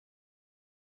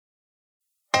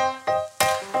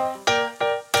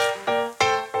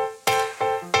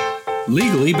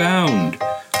Legally Bound,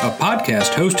 a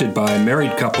podcast hosted by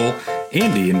married couple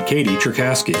Andy and Katie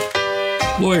Cherkasky.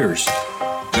 Lawyers,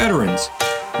 veterans,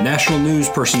 national news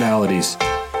personalities,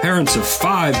 parents of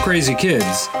 5 crazy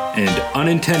kids, and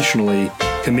unintentionally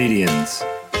comedians.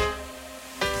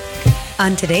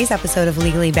 On today's episode of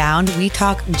Legally Bound, we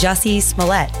talk Jussie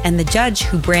Smollett and the judge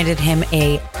who branded him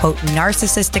a, quote,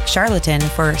 narcissistic charlatan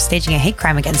for staging a hate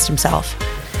crime against himself.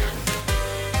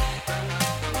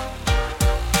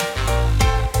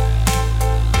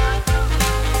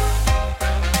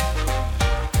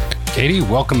 Katie,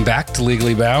 welcome back to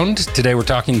Legally Bound. Today we're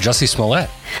talking Jussie Smollett.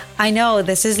 I know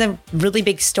this is a really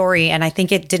big story, and I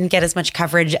think it didn't get as much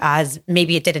coverage as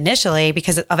maybe it did initially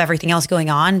because of everything else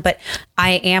going on. But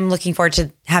I am looking forward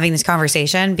to having this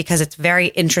conversation because it's very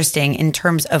interesting in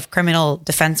terms of criminal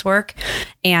defense work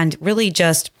and really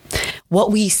just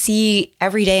what we see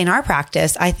every day in our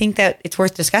practice. I think that it's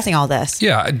worth discussing all this.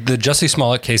 Yeah, the Jussie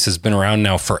Smollett case has been around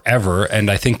now forever,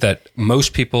 and I think that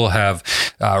most people have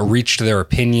reached their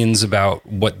opinions about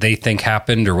what they think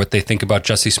happened or what they think about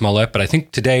Jussie Smollett. But I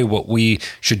think today what we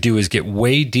should do is get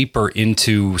way deeper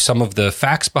into some of the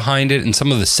facts behind it and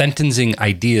some of the sentencing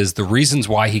ideas, the reasons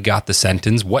why he got the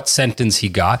sentence, what sentence he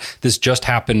got. This just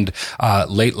happened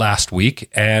late last week,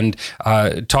 and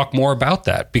talk more about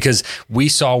that because we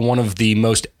saw one of the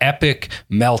most epic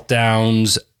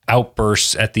meltdowns,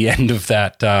 outbursts at the end of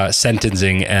that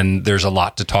sentencing, and there's a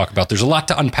lot to talk about. There's a lot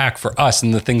to unpack for us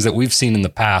and the things that we've seen in the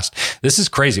past. This is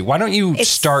crazy. Why don't you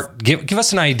give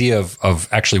us an idea of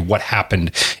actually what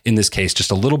happened in this case, just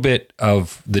a little bit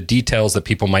of the details that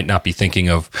people might not be thinking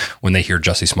of when they hear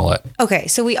Jussie Smollett. Okay,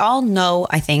 so we all know,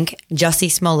 I think,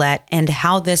 Jussie Smollett and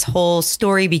how this whole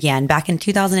story began. Back in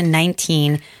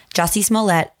 2019, Jussie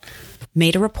Smollett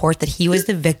made a report that he was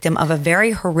the victim of a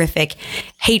very horrific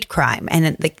hate crime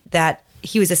and that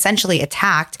he was essentially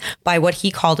attacked by what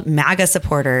he called MAGA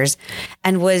supporters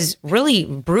and was really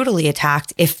brutally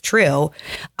attacked, if true,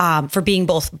 for being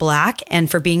both black and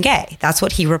for being gay. That's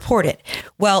what he reported.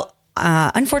 Well,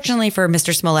 unfortunately for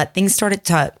Mr. Smollett, things started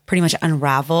to pretty much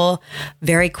unravel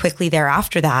very quickly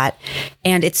thereafter that.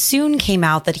 And it soon came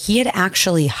out that he had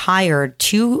actually hired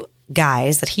 2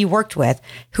 guys that he worked with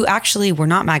who actually were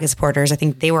not MAGA supporters. I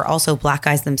think they were also black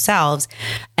guys themselves.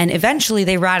 And eventually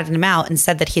they ratted him out and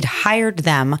said that he'd hired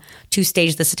them to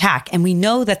stage this attack. And we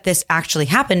know that this actually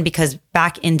happened because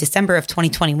back in December of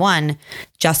 2021,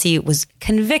 Jussie was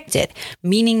convicted,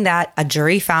 meaning that a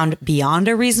jury found beyond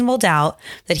a reasonable doubt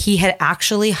that he had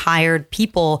actually hired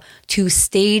people to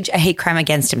stage a hate crime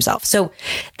against himself. So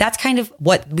that's kind of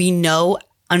what we know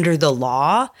under the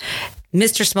law.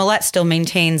 Mr. Smollett still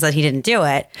maintains that he didn't do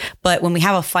it. But when we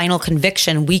have a final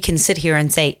conviction, we can sit here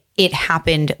and say it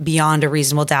happened beyond a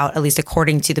reasonable doubt, at least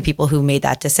according to the people who made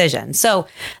that decision. So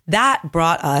that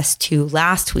brought us to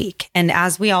last week. And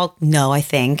as we all know, I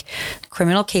think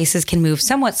criminal cases can move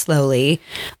somewhat slowly.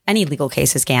 Any legal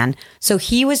cases can. So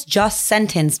he was just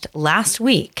sentenced last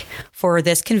week for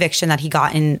this conviction that he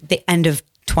got in the end of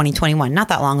 2021, not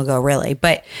that long ago, really.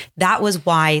 But that was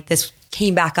why this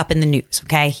came back up in the news,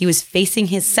 okay? He was facing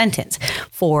his sentence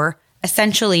for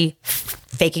essentially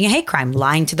faking a hate crime,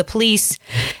 lying to the police,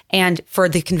 and for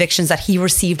the convictions that he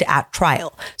received at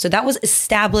trial. So that was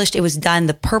established. It was done.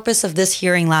 The purpose of this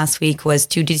hearing last week was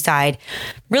to decide,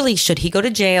 really, should he go to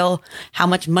jail? How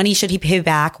much money should he pay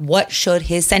back? What should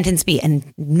his sentence be?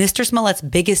 And Mr. Smollett's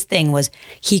biggest thing was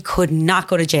he could not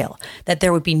go to jail, that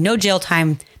there would be no jail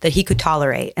time that he could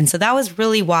tolerate. And so that was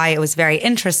really why it was very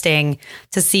interesting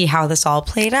to see how this all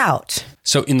played out.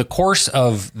 So in the course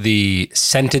of the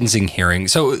sentencing hearing,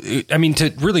 so I mean,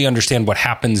 to really understand what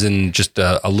happens in just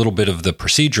a little bit of the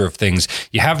procedure of things,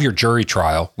 you have your jury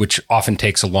trial, which often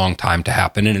takes a long time to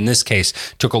happen. And in this case,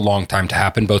 took a long time to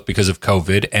happen, both because of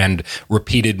COVID and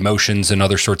repeated motions and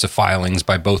other sorts of filings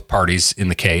by both parties in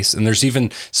the case. And there's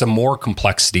even some more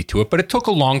complexity to it, but it took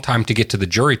a long time to get to the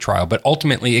jury trial. But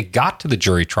ultimately, it got to the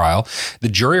jury trial. The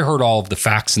jury heard all of the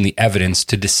facts and the evidence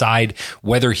to decide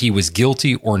whether he was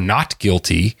guilty or not guilty.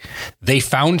 They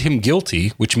found him guilty,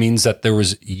 which means that there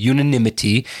was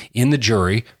unanimity in the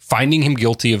jury finding him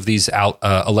guilty of these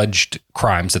alleged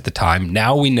crimes at the time.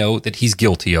 Now we know that he's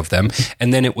guilty of them.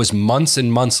 And then it was months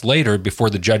and months later before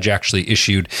the judge actually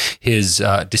issued his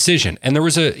decision. And there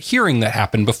was a hearing that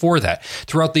happened before that.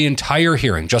 Throughout the entire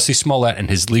hearing, Jussie Smollett and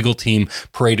his legal team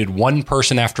paraded one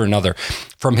person after another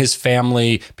from his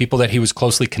family, people that he was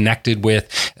closely connected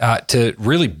with, to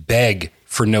really beg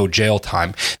for no jail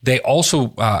time. They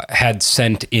also had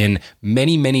sent in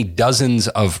many dozens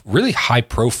of really high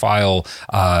profile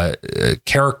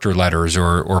character letters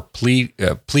or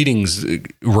pleadings,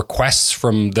 requests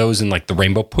from those in like the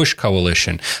Rainbow Push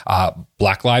Coalition,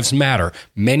 Black Lives Matter.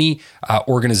 Many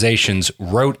organizations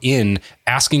wrote in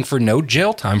asking for no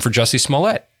jail time for Jussie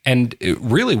Smollett. And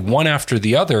really, one after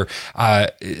the other,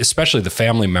 especially the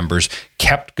family members,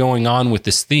 kept going on with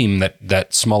this theme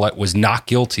that Smollett was not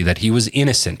guilty, that he was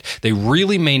innocent. They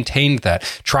really maintained that,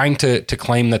 trying to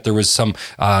claim that there was some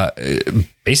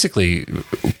basically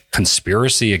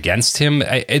conspiracy against him.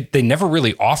 They never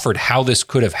really offered how this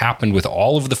could have happened with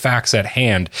all of the facts at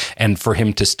hand and for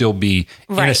him to still be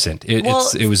innocent. It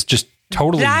was just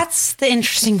totally... That's the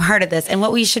interesting part of this. And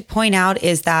what we should point out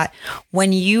is that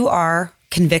when you are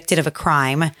convicted of a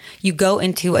crime, you go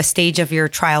into a stage of your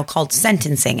trial called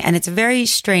sentencing. And it's very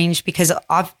strange because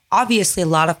obviously a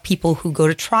lot of people who go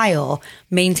to trial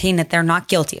maintain that they're not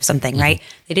guilty of something, right?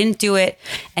 They didn't do it.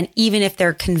 And even if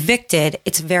they're convicted,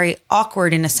 it's very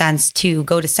awkward in a sense to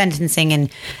go to sentencing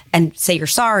and say you're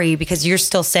sorry, because you're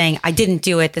still saying, I didn't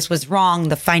do it. This was wrong.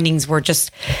 The findings were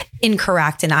just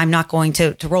incorrect and I'm not going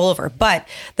to roll over. But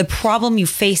the problem you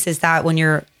face is that when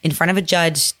you're in front of a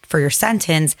judge for your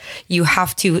sentence, you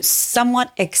have to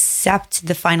somewhat accept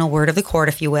the final word of the court,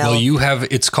 if you will. Well,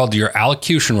 it's called your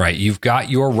allocution right. You've got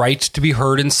your right to be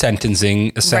heard in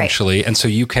sentencing, essentially. Right. And so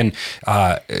you can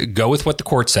go with what the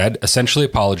court said, essentially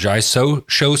apologize, so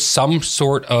show some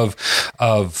sort of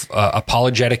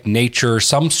apologetic nature,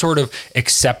 some sort of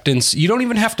acceptance. You don't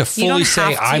even have to fully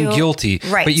say I'm guilty,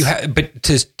 right? But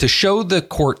to show the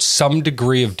court some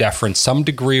degree of deference, some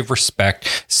degree of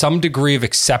respect, some degree of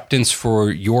acceptance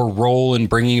for your role in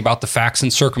bringing about the facts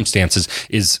and circumstances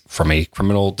is, from a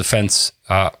criminal defense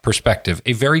perspective,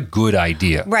 a very good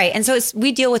idea. Right. And so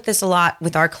we deal with this a lot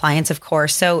with our clients, of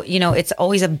course. So, it's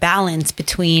always a balance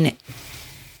between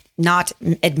not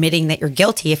admitting that you're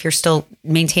guilty if you're still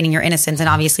maintaining your innocence. And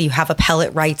obviously you have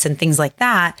appellate rights and things like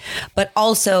that, but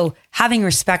also having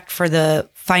respect for the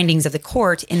findings of the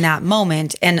court in that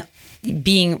moment and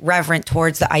being reverent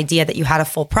towards the idea that you had a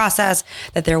full process,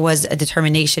 that there was a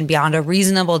determination beyond a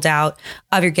reasonable doubt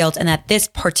of your guilt, and that this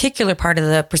particular part of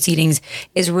the proceedings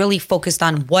is really focused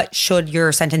on what should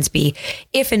your sentence be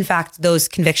if in fact those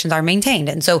convictions are maintained.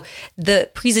 And so the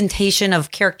presentation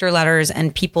of character letters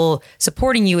and people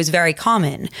supporting you is very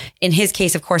common. In his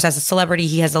case, of course, as a celebrity,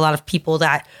 he has a lot of people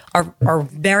that are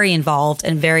very involved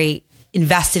and very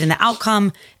invested in the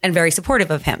outcome and very supportive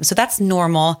of him. So that's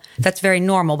normal. That's very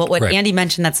normal. But what Andy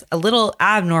mentioned that's a little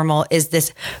abnormal is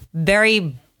this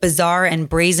very bizarre and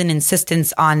brazen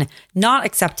insistence on not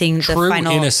accepting the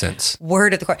final innocence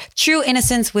word of the court. True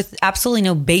innocence with absolutely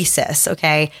no basis.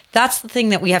 Okay. That's the thing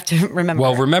that we have to remember.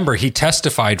 Well, remember, he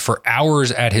testified for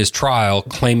hours at his trial,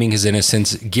 claiming his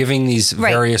innocence, giving these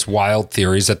various wild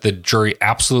theories that the jury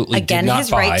absolutely did not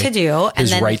buy. Right to do.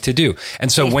 His right to do.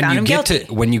 And so when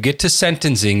you get to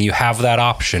sentencing, you have that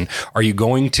option. Are you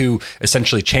going to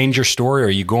essentially change your story? Are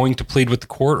you going to plead with the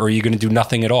court? Or are you going to do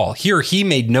nothing at all? Here, he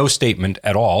made no statement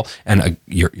at all. And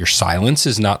your silence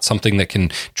is not something that can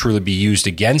truly be used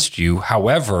against you.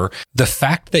 However, the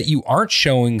fact that you aren't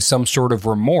showing some sort of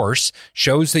remorse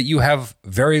shows that you have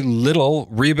very little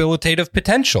rehabilitative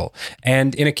potential.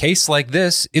 And in a case like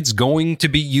this, it's going to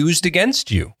be used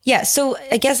against you. Yeah. So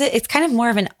I guess it's kind of more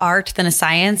of an art than a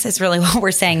science is really what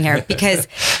we're saying here, because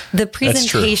the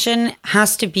presentation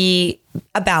has to be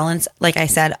a balance, like I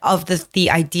said, of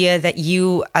the idea that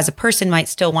you as a person might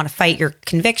still want to fight your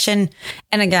conviction.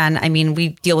 And again, I mean, we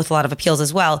deal with a lot of appeals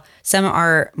as well. Some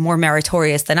are more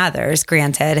meritorious than others,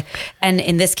 granted. And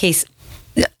in this case,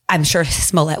 I'm sure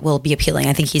Smollett will be appealing.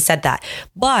 I think he said that.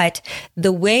 But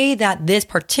the way that this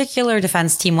particular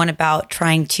defense team went about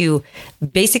trying to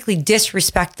basically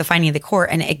disrespect the finding of the court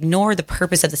and ignore the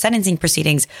purpose of the sentencing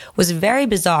proceedings was very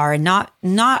bizarre and not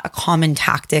a common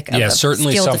tactic of a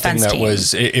certainly skilled something defense that team.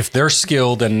 was, if they're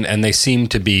skilled and they seem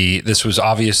to be, this was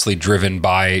obviously driven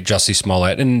by Jussie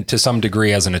Smollett. And to some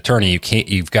degree as an attorney,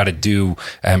 you've got to do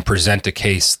and present a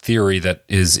case theory that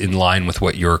is in line with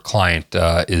what your client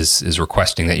is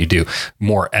requesting that you do.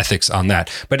 More ethics on that.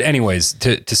 But anyways,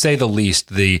 to say the least,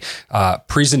 the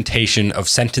presentation of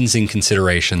sentencing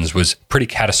considerations was pretty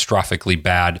catastrophically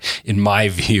bad in my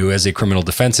view as a criminal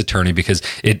defense attorney, because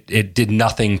it did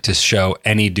nothing to show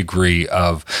any degree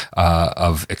of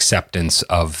acceptance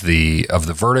of the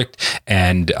verdict,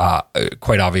 and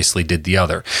quite obviously did the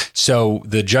other. So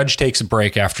the judge takes a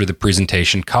break after the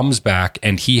presentation, comes back,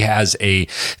 and he has a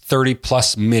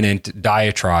 30-plus minute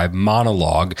diatribe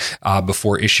monologue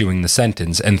before issuing the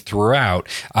sentence. And throughout,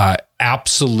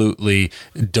 absolutely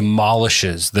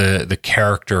demolishes the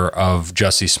character of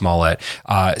Jussie Smollett,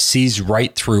 sees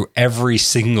right through every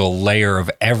single layer of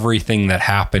everything that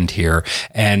happened here.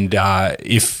 And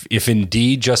if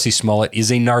indeed Jussie Smollett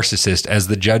is a narcissist, as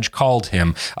the judge called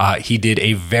him, he did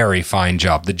a very fine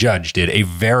job. The judge did a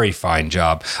very fine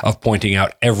job of pointing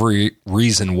out every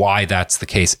reason why that's the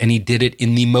case. And he did it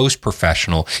in the most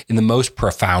professional, in the most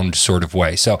profound sort of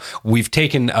way. So we've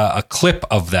taken a clip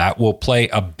of that. We'll play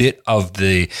a bit of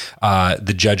the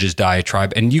judge's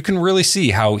diatribe, and you can really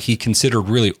see how he considered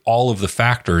really all of the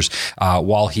factors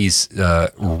while he's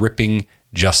ripping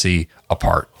Jussie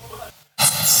apart.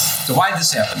 So why did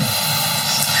this happen?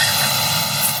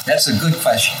 That's a good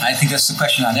question. I think that's the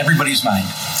question on everybody's mind.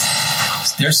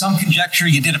 There's some conjecture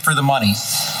you did it for the money.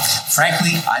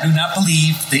 Frankly, I do not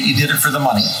believe that you did it for the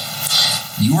money.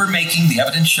 You were making, the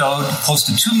evidence showed, close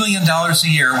to $2 million a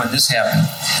year when this happened.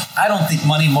 I don't think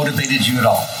money motivated you at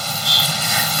all.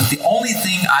 But the only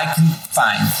thing I can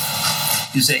find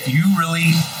is that you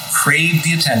really craved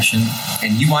the attention,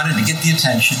 and you wanted to get the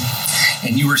attention,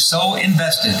 and you were so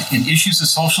invested in issues of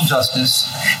social justice,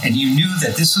 and you knew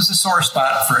that this was a sore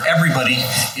spot for everybody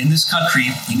in this country.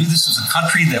 You knew this was a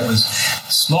country that was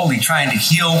slowly trying to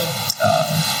heal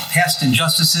past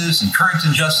injustices and current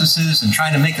injustices and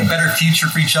trying to make a better future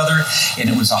for each other, and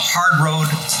it was a hard road.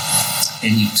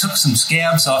 And you took some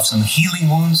scabs off some healing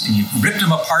wounds and you ripped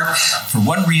them apart for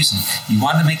one reason. You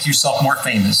wanted to make yourself more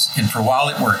famous, and for a while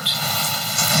it worked.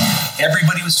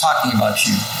 Everybody was talking about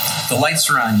you. The lights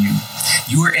are on you.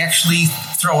 You were actually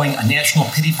throwing a national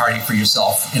pity party for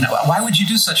yourself. And why would you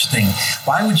do such a thing?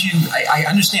 Why would you? I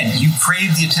understand you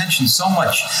crave the attention so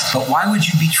much, but why would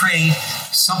you betray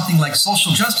something like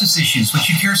social justice issues, which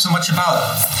you care so much about?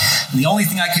 And the only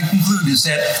thing I can conclude is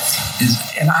that,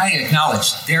 and I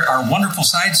acknowledge there are wonderful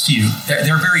sides to you.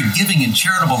 There are very giving and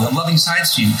charitable and loving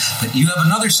sides to you, but you have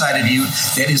another side of you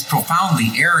that is profoundly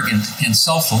arrogant and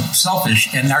selfish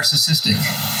and narcissistic.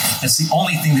 That's the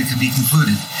only thing that can be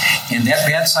concluded. And that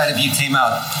bad side of you came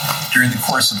out during the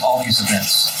course of all these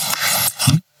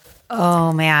events.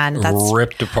 Oh man, that's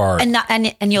ripped apart.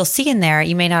 And you'll see in there,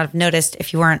 you may not have noticed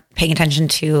if you weren't paying attention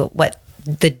to what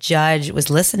the judge was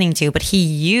listening to, but he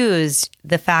used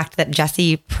the fact that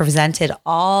Jussie presented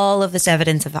all of this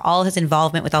evidence of all his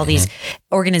involvement with all these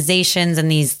organizations and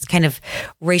these kind of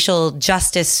racial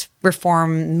justice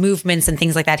reform movements and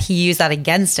things like that. He used that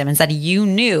against him and said, you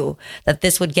knew that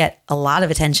this would get a lot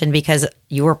of attention because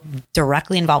you were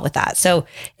directly involved with that. So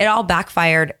it all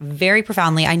backfired very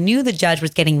profoundly. I knew the judge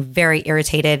was getting very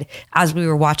irritated as we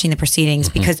were watching the proceedings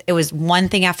because it was one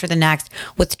thing after the next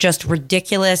with just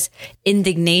ridiculous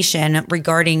indignation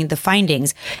regarding the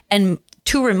findings. And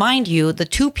to remind you, the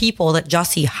two people that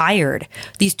Jussie hired,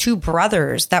 these two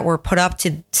brothers that were put up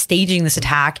to staging this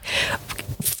attack,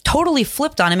 totally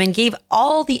flipped on him and gave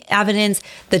all the evidence,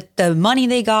 the money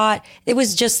they got. It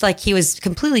was just like he was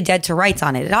completely dead to rights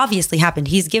on it. It obviously happened.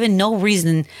 He's given no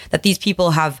reason that these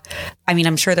people have, I mean,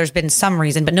 I'm sure there's been some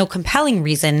reason, but no compelling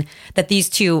reason that these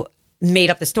two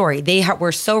made up the story. They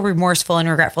were so remorseful and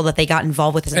regretful that they got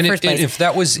involved with this in the first place. If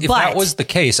that was the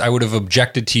case, I would have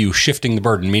objected to you shifting the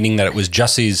burden, meaning that it was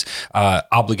Jussie's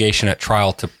obligation at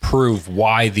trial to prove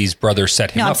why these brothers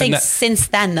set him up. I'm saying since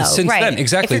then, though. Since then,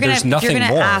 exactly. There's nothing more. If you're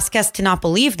going to ask us to not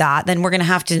believe that, then we're going to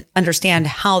have to understand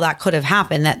how that could have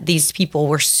happened, that these people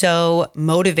were so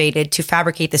motivated to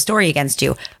fabricate the story against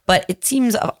you. But it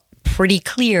seems pretty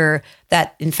clear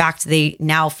that, in fact, they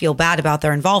now feel bad about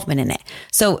their involvement in it.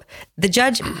 So the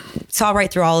judge saw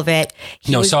right through all of it.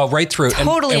 Saw right through.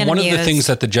 Totally and one of the things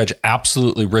that the judge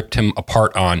absolutely ripped him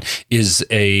apart on is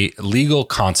a legal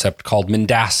concept called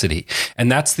mendacity. And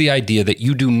that's the idea that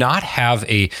you do not have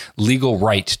a legal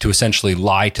right to essentially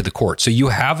lie to the court. So you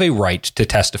have a right to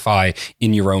testify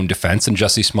in your own defense, and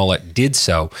Jussie Smollett did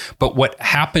so. But what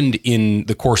happened in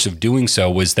the course of doing so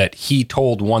was that he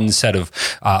told one set of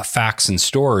facts and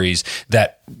stories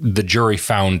that the jury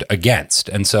found against.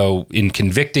 And so in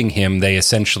convicting him, they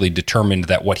essentially determined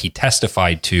that what he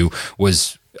testified to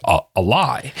was a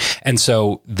lie. And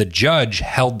so the judge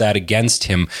held that against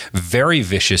him very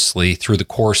viciously through the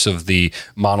course of the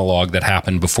monologue that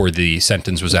happened before the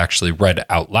sentence was actually read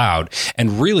out loud,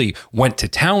 and really went to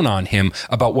town on him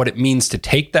about what it means to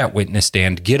take that witness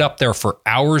stand, get up there for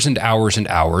hours and hours and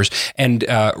hours,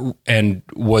 and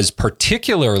was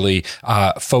particularly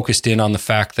focused in on the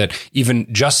fact that even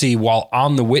Jussie, while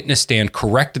on the witness stand,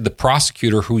 corrected the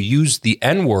prosecutor who used the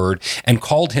N-word and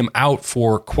called him out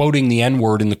for quoting the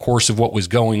N-word in the course of what was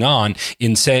going on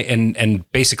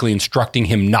and basically instructing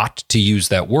him not to use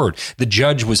that word. The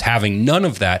judge was having none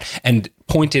of that and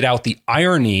pointed out the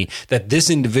irony that this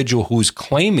individual who's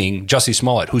claiming, Jussie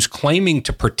Smollett, who's claiming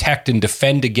to protect and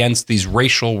defend against these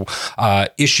racial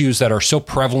issues that are so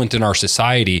prevalent in our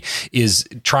society, is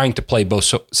trying to play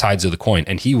both sides of the coin.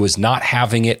 And he was not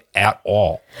having it at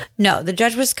all. No, the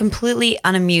judge was completely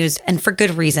unamused, and for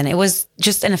good reason. It was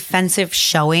just an offensive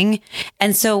showing.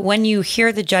 And so when you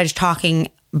hear the judge talking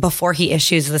before he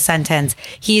issues the sentence,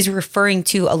 he's referring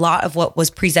to a lot of what was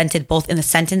presented both in the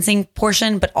sentencing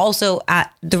portion, but also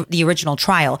at the original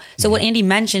trial. So what Andy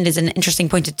mentioned is an interesting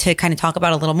point to kind of talk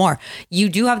about a little more. You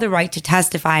do have the right to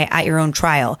testify at your own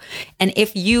trial. And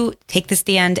if you take the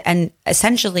stand and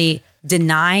essentially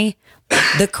deny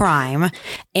the crime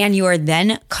and you are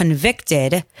then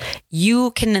convicted,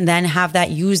 you can then have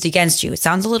that used against you. It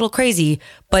sounds a little crazy,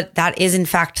 but that is in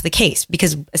fact the case,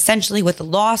 because essentially what the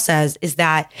law says is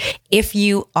that if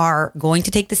you are going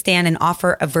to take the stand and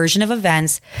offer a version of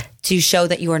events to show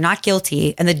that you are not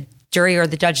guilty and the jury or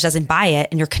the judge doesn't buy it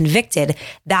and you're convicted,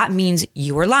 that means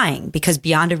you were lying, because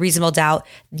beyond a reasonable doubt,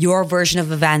 your version of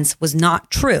events was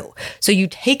not true. So you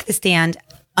take the stand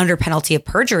under penalty of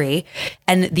perjury.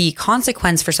 And the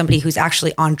consequence for somebody who's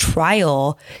actually on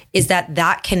trial is that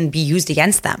that can be used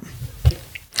against them.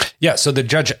 Yeah. So the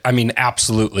judge, I mean,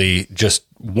 absolutely just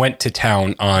went to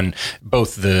town on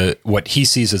both what he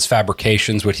sees as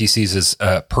fabrications, what he sees as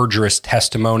perjurous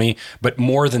testimony, but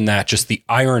more than that, just the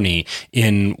irony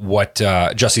in what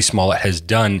Jussie Smollett has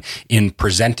done in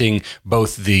presenting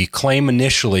both the claim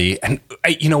initially, and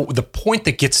the point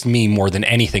that gets me more than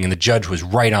anything, and the judge was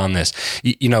right on this.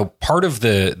 Part of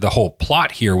the whole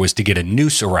plot here was to get a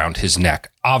noose around his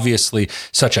neck. Obviously,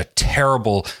 such a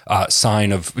terrible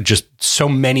sign of just so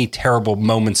many terrible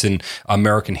moments in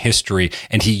American history.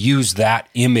 And he used that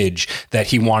image that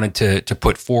he wanted to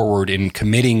put forward in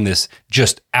committing this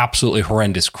just absolutely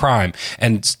horrendous crime.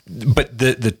 But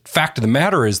the fact of the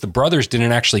matter is the brothers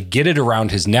didn't actually get it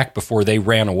around his neck before they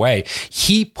ran away.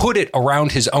 He put it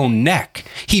around his own neck.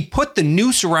 He put the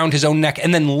noose around his own neck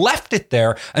and then left it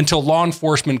there until law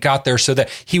enforcement got there so that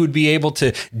he would be able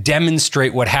to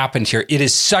demonstrate what happened here. It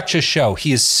is such a show.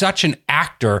 He is such an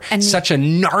actor, and such a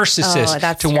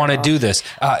narcissist to want to do this.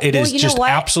 It is just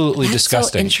absolutely disgusting.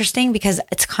 So interesting, because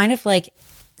it's kind of like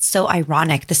so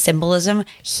ironic, the symbolism.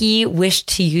 He wished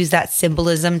to use that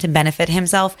symbolism to benefit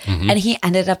himself, and he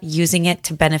ended up using it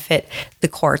to benefit the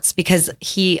courts, because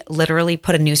he literally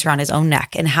put a noose around his own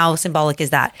neck. And how symbolic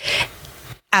is that?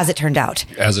 As it turned out.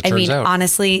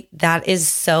 Honestly, that is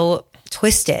so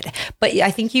twisted. But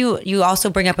I think you also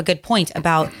bring up a good point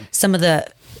about some of the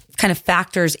kind of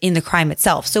factors in the crime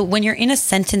itself. So when you're in a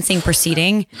sentencing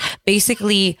proceeding,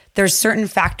 basically there's certain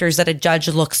factors that a judge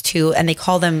looks to, and they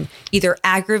call them either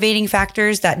aggravating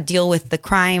factors that deal with the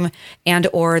crime and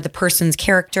or the person's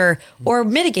character, or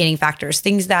mitigating factors,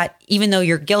 things that even though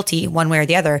you're guilty one way or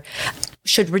the other,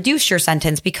 should reduce your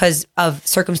sentence because of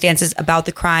circumstances about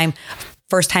the crime,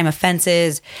 first-time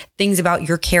offenses, things about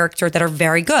your character that are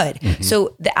very good.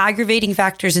 So the aggravating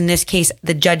factors in this case,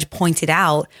 the judge pointed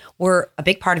out, were a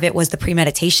big part of it was the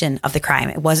premeditation of the crime.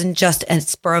 It wasn't just a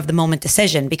spur of the moment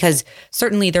decision, because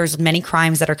certainly there's many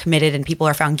crimes that are committed and people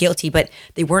are found guilty, but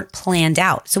they weren't planned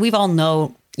out. So we've all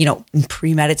know,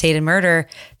 premeditated murder,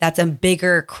 that's a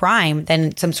bigger crime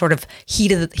than some sort of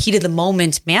heat of the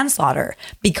moment manslaughter.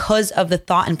 Because of the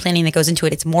thought and planning that goes into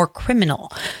it, it's more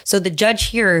criminal. So the judge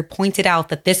here pointed out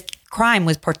that this crime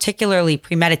was particularly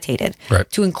premeditated,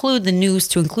 to include the noose,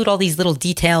 to include all these little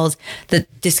details, the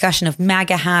discussion of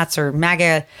MAGA hats or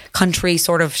MAGA country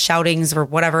sort of shoutings or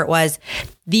whatever it was.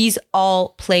 These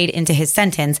all played into his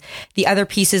sentence. The other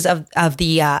pieces of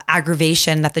the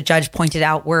aggravation that the judge pointed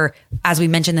out were, as we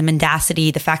mentioned, the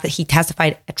mendacity, the fact that he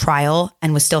testified at trial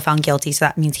and was still found guilty. So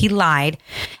that means he lied.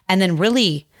 And then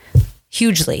really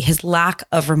hugely, his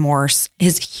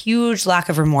huge lack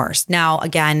of remorse. Now,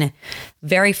 again,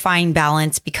 very fine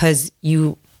balance, because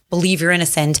you believe you're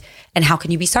innocent, and how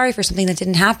can you be sorry for something that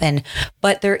didn't happen?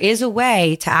 But there is a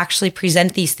way to actually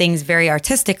present these things very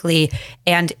artistically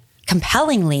and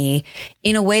compellingly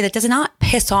in a way that does not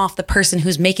piss off the person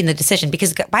who's making the decision.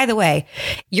 Because, by the way,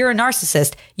 you're a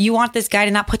narcissist. You want this guy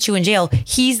to not put you in jail.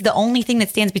 He's the only thing that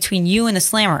stands between you and the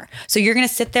slammer. So you're going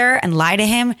to sit there and lie to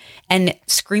him and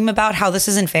scream about how this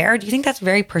isn't fair? Do you think that's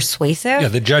very persuasive? Yeah,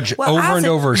 the judge over and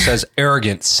over says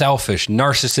arrogant, selfish,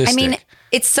 narcissistic. I mean,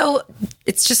 it's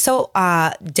just so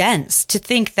dense to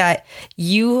think that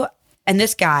you and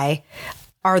this guy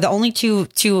are the only two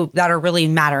that are really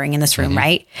mattering in this room,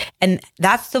 right? And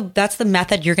that's the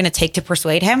method you're going to take to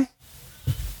persuade him.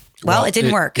 Well, it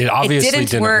didn't work. It obviously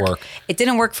didn't work. It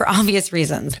didn't work for obvious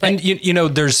reasons. But and you know,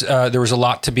 there was a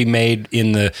lot to be made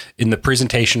in the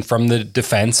presentation from the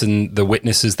defense and the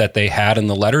witnesses that they had and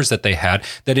the letters that they had.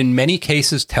 That in many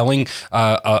cases, telling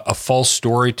a false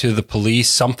story to the police,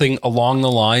 something along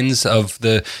the lines of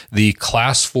the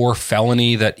class 4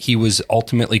 felony that he was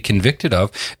ultimately convicted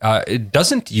of, it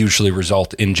doesn't usually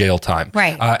result in jail time.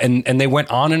 Right. And they went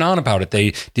on and on about it.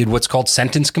 They did what's called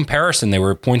sentence comparison. They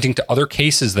were pointing to other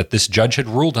cases that this judge had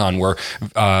ruled on where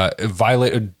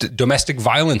domestic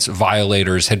violence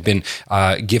violators had been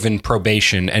given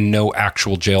probation and no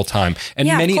actual jail time. And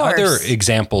many other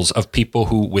examples of people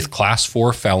who, with class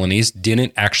 4 felonies,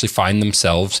 didn't actually find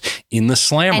themselves in the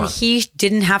slammer. And he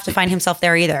didn't have to find himself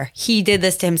there either. He did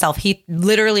this to himself. He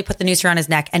literally put the noose around his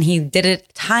neck, and he did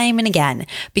it time and again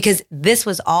because this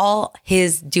was all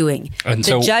his doing. And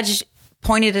the judge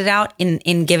pointed it out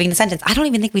in giving the sentence. I don't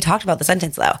even think we talked about the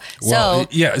sentence though. So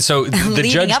the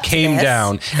judge came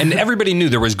down and everybody knew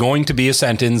there was going to be a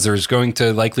sentence. There's going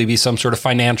to likely be some sort of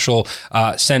financial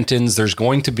sentence. There's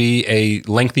going to be a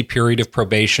lengthy period of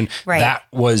probation. Right. That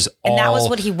was And that was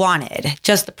what he wanted.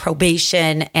 Just the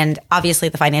probation. And obviously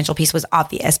the financial piece was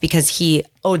obvious because he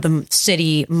owed the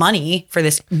city money for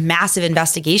this massive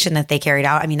investigation that they carried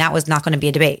out. I mean, that was not going to be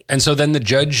a debate. And so then the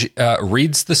judge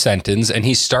reads the sentence and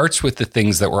he starts with the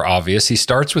things that were obvious. He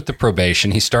starts with the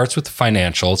probation. He starts with the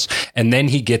financials. And then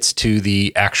he gets to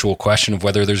the actual question of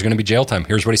whether there's going to be jail time.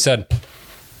 Here's what he said.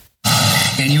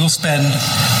 And you will spend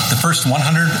the first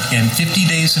 150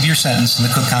 days of your sentence in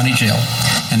the Cook County Jail.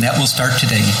 And that will start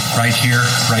today, right here,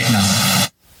 right now.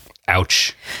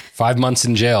 Ouch. 5 months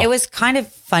in jail. It was kind of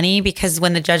funny because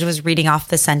when the judge was reading off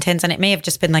the sentence, and it may have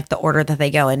just been like the order that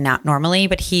they go in, not normally,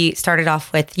 but he started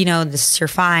off with, this is your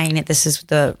fine. This is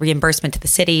the reimbursement to the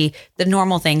city, the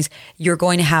normal things. You're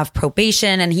going to have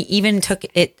probation. And he even took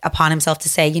it upon himself to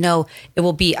say, it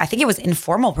will be, I think it was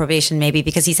informal probation maybe,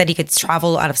 because he said he could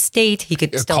travel out of state. He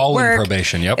could still work.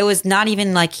 Probation, yep. It was not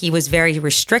even like he was very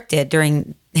restricted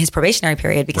during his probationary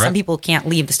period because some people can't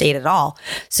leave the state at all.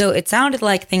 So it sounded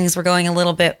like things were going a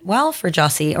little bit well for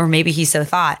Jussie, or maybe he so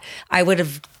thought. I would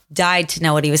have died to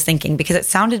know what he was thinking because it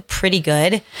sounded pretty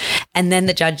good. And then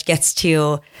the judge gets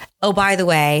to, oh, by the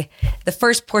way, the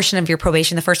first portion of your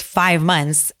probation, the first 5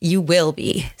 months, you will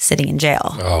be sitting in jail.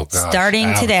 Oh, gosh.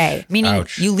 Starting today. Meaning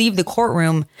you leave the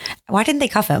courtroom. Why didn't they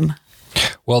cuff him?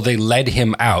 Well, they led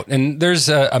him out. And there's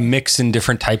a mix in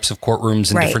different types of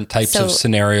courtrooms and different types of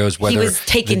scenarios, whether he was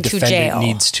taken the to defendant jail.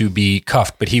 Needs to be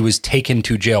cuffed, but he was taken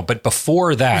to jail. But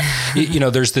before that,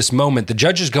 there's this moment, the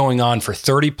judge is going on for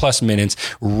 30 plus minutes,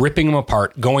 ripping him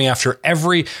apart, going after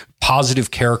every positive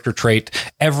character trait,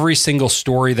 every single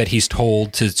story that he's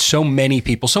told to so many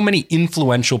people, so many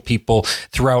influential people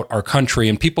throughout our country,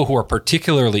 and people who are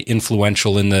particularly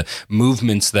influential in the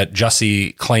movements that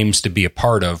Jussie claims to be a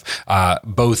part of,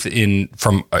 both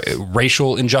from a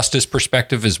racial injustice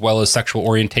perspective as well as sexual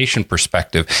orientation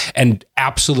perspective, and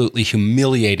absolutely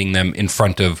humiliating them in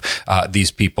front of these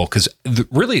people, because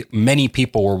really many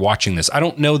people were watching this. I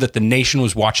don't know that the nation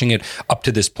was watching it up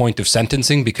to this point of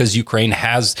sentencing, because Ukraine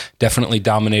has definitely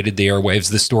dominated the airwaves.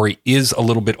 This story is a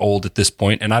little bit old at this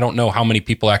point, and I don't know how many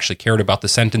people actually cared about the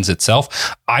sentence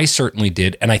itself. I certainly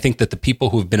did, and I think that the people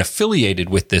who have been affiliated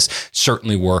with this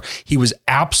certainly were. He was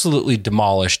absolutely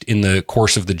demolished in the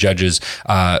course of the judge's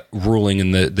ruling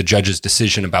and the judge's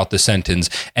decision about the sentence.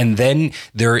 And then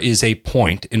there is a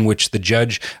point in which the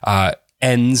judge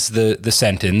ends the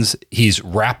sentence. He's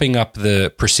wrapping up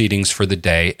the proceedings for the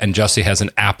day, and Jussie has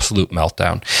an absolute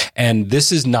meltdown. And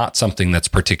this is not something that's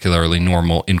particularly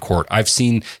normal in court. I've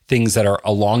seen things that are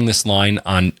along this line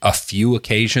on a few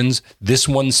occasions. This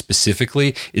one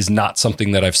specifically is not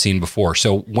something that I've seen before.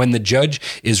 So when the judge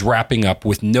is wrapping up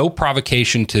with no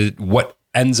provocation to what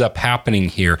ends up happening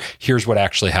here, here's what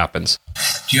actually happens.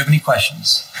 Do you have any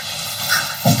questions?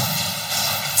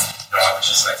 I would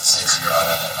just like to say to Your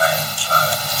Honor that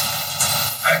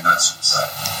I am not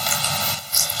suicidal.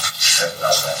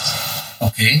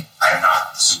 Okay. I am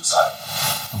not suicidal.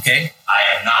 Okay. I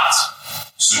am not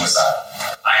suicidal.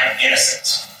 I am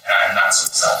innocent, and I am not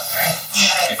suicidal.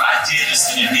 If I did this,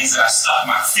 then it means that I stuck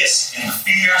my fist in the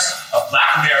fears of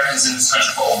Black Americans in this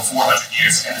country for over 400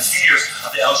 years, and the fears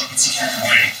of the LGBTQ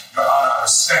community. Your Honor, I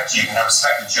respect you, and I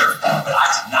respect the jury, but I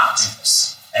did not do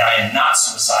this. And I am not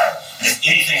suicidal. And if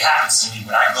anything happens to me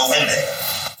when I go in there,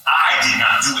 I did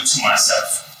not do it to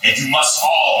myself. And you must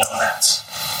all know that.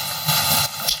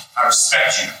 I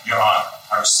respect you, Your Honor.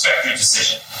 I respect your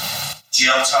decision.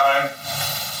 Jail time.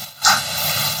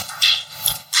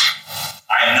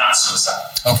 I am not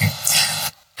suicidal. Okay.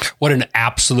 What an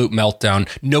absolute meltdown.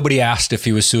 Nobody asked if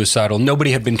he was suicidal.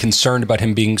 Nobody had been concerned about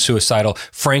him being suicidal.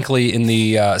 Frankly, in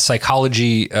the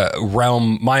psychology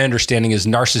realm, my understanding is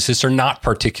narcissists are not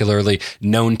particularly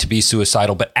known to be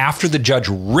suicidal. But after the judge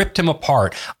ripped him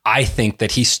apart, I think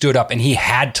that he stood up and he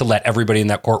had to let everybody in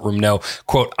that courtroom know,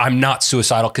 quote, I'm not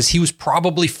suicidal, because he was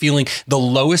probably feeling the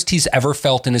lowest he's ever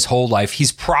felt in his whole life.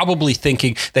 He's probably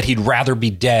thinking that he'd rather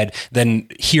be dead than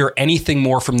hear anything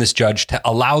more from this judge, to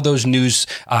allow those news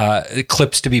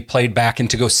clips to be played back and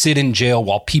to go sit in jail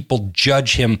while people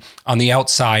judge him on the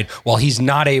outside, while he's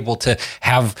not able to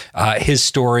have his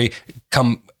story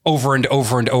come over and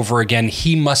over and over again.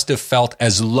 He must have felt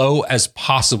as low as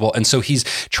possible. And so he's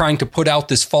trying to put out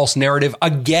this false narrative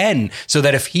again, so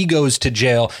that if he goes to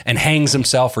jail and hangs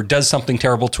himself or does something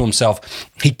terrible to himself,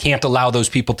 he can't allow those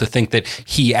people to think that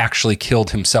he actually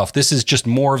killed himself. This is just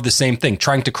more of the same thing,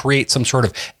 trying to create some sort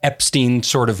of Epstein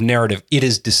sort of narrative. It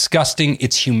is disgusting.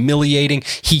 It's humiliating.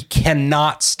 He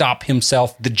cannot stop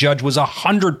himself. The judge was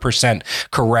 100%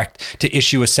 correct to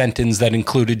issue a sentence that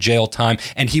included jail time.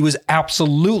 And he was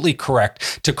absolutely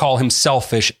correct to call him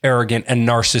selfish, arrogant, and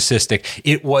narcissistic.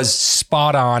 It was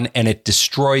spot on, and it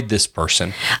destroyed this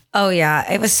person. Oh, yeah.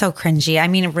 It was so cringy. I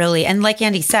mean, really. And like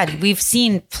Andy said, we've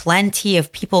seen plenty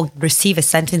of people receive a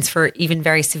sentence for even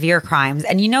very severe crimes.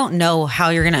 And you don't know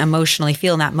how you're going to emotionally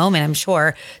feel in that moment, I'm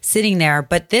sure, sitting there.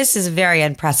 But this is very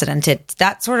unprecedented.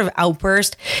 That sort of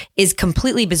outburst is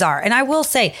completely bizarre. And I will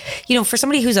say, for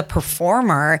somebody who's a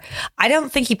performer, I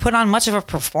don't think he put on much of a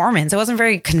performance. It wasn't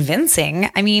very convincing.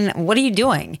 I mean, what are you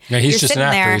doing? Yeah, he's just an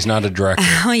actor. He's not a director.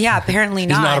 Oh, yeah, apparently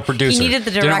not. He's not a producer. He needed the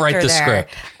director. Didn't write the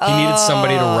script. He needed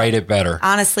somebody to write it better.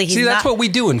 Honestly, that's what we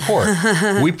do in court.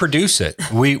 We produce it.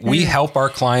 We help our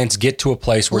clients get to a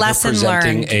place where they're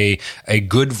presenting a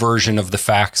good version of the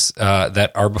facts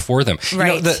that are before them.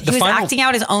 Right. He was acting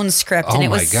out his own script, and it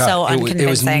was so unconvincing. It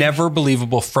was never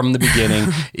believable from the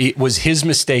beginning. It was his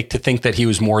mistake to think that he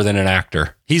was more than an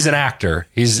actor. He's an actor.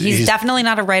 He's definitely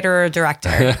not a writer or a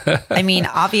director. I mean,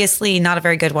 obviously not a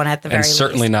very good one at the very least. And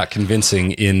certainly not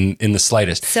convincing in the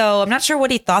slightest. So I'm not sure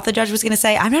what he thought the judge was going to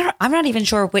say. I'm not even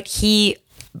sure what he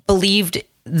believed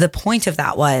the point of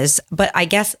that was. But I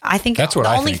think that's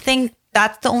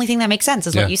the only thing that makes sense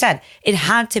is what you said. It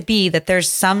had to be that there's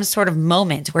some sort of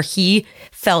moment where he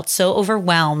felt so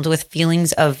overwhelmed with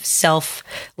feelings of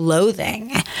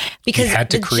self-loathing because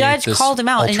the judge called him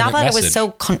out. And not that it was so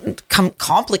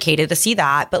complicated to see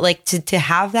that, but like to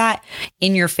have that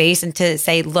in your face and to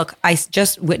say, look, I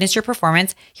just witnessed your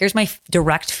performance. Here's my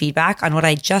direct feedback on what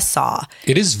I just saw.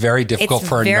 It is very difficult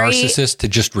for a narcissist to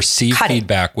just receive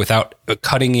feedback without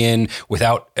cutting in,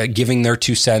 without giving their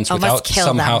 2 cents, without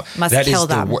somehow...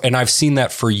 And I've seen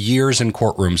that for years in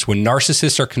courtrooms. When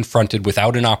narcissists are confronted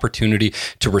without an opportunity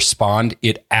to respond,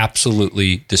 it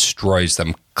absolutely destroys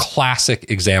them. Classic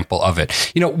example of it.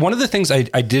 One of the things I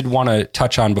did want to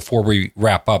touch on before we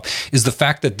wrap up is the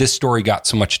fact that this story got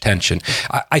so much attention.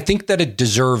 I think that it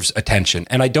deserves attention,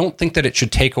 and I don't think that it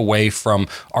should take away from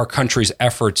our country's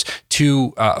efforts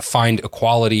to find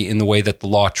equality in the way that the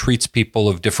law treats people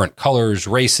of different colors,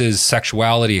 races,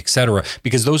 sexuality, etc.,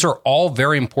 because those are all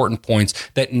very important points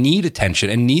that need attention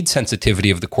and need sensitivity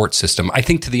of the court system. I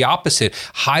think to the opposite,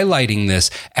 highlighting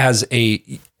this as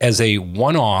a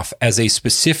one-off, as a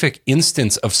specific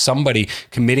instance of somebody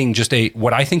committing just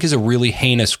what I think is a really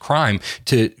heinous crime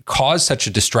to cause such a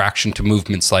distraction to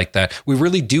movements like that. We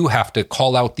really do have to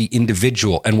call out the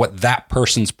individual and what that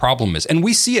person's problem is. And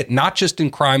we see it not just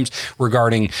in crimes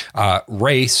regarding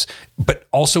race, but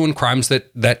also in crimes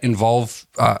that involve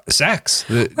sex.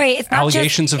 Right. It's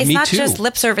allegations of Me Too. It's not just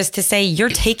lip service to say you're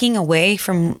taking away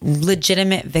from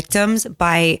legitimate victims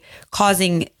by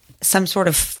causing some sort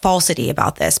of falsity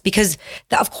about this, because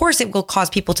of course it will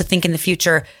cause people to think in the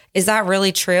future, is that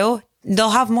really true? They'll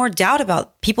have more doubt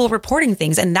about people reporting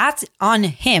things, and that's on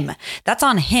him. That's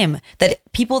on him, that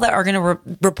people that are going to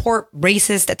report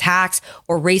racist attacks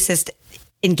or racist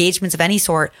engagements of any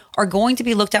sort are going to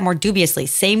be looked at more dubiously.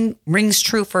 Same rings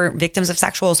true for victims of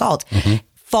sexual assault. Mm-hmm.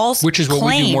 False Which is what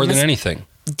we do more than anything.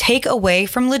 Take away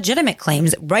from legitimate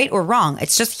claims, right or wrong.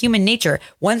 It's just human nature.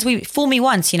 Fool me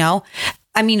once,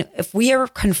 I mean, if we are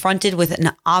confronted with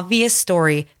an obvious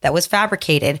story that was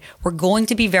fabricated, we're going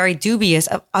to be very dubious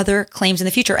of other claims in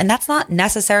the future. And that's not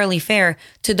necessarily fair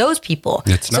to those people.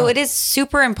 So it is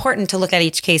super important to look at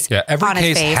each case. Yeah, every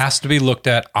case has to be looked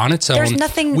at on its own. There's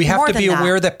nothing We have more to be than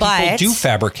aware that people do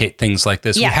fabricate things like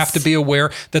this. Yes. We have to be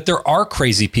aware that there are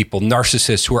crazy people,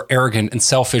 narcissists who are arrogant and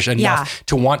selfish enough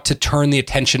to want to turn the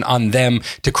attention on them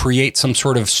to create some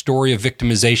sort of story of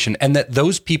victimization, and that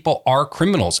those people are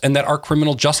criminals, and that our criminals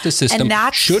criminal justice system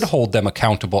should hold them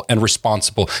accountable and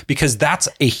responsible, because that's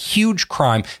a huge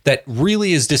crime that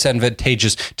really is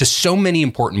disadvantageous to so many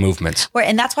important movements. Right,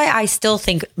 and that's why I still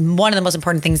think one of the most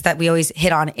important things that we always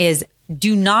hit on is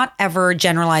do not ever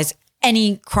generalize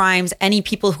any crimes, any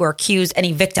people who are accused,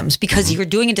 any victims, because you're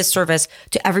doing a disservice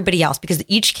to everybody else, because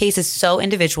each case is so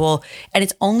individual and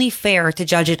it's only fair to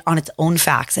judge it on its own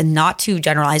facts and not to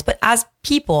generalize. But as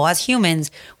people, as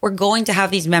humans, we're going to have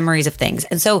these memories of things.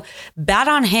 And so bad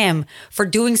on him for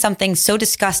doing something so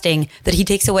disgusting that he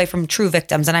takes away from true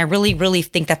victims. And I really, really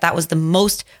think that that was the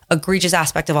most egregious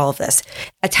aspect of all of this.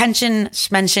 Attention,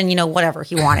 mention, whatever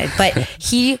he wanted, but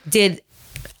he did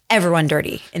everyone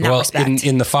dirty in that respect.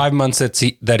 In the 5 months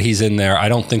that he's in there, I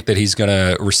don't think that he's going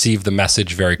to receive the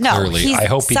message very clearly. I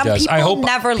hope he does. I hope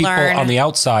people on the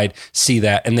outside see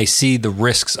that, and they see the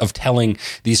risks of telling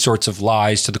these sorts of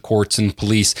lies to the courts and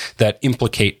police that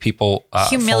implicate people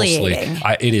humiliating.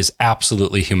 falsely. It is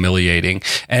absolutely humiliating.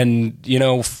 And,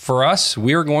 for us,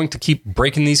 we are going to keep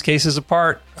breaking these cases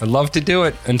apart. I'd love to do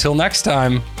it. Until next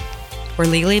time, we're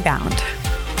legally bound.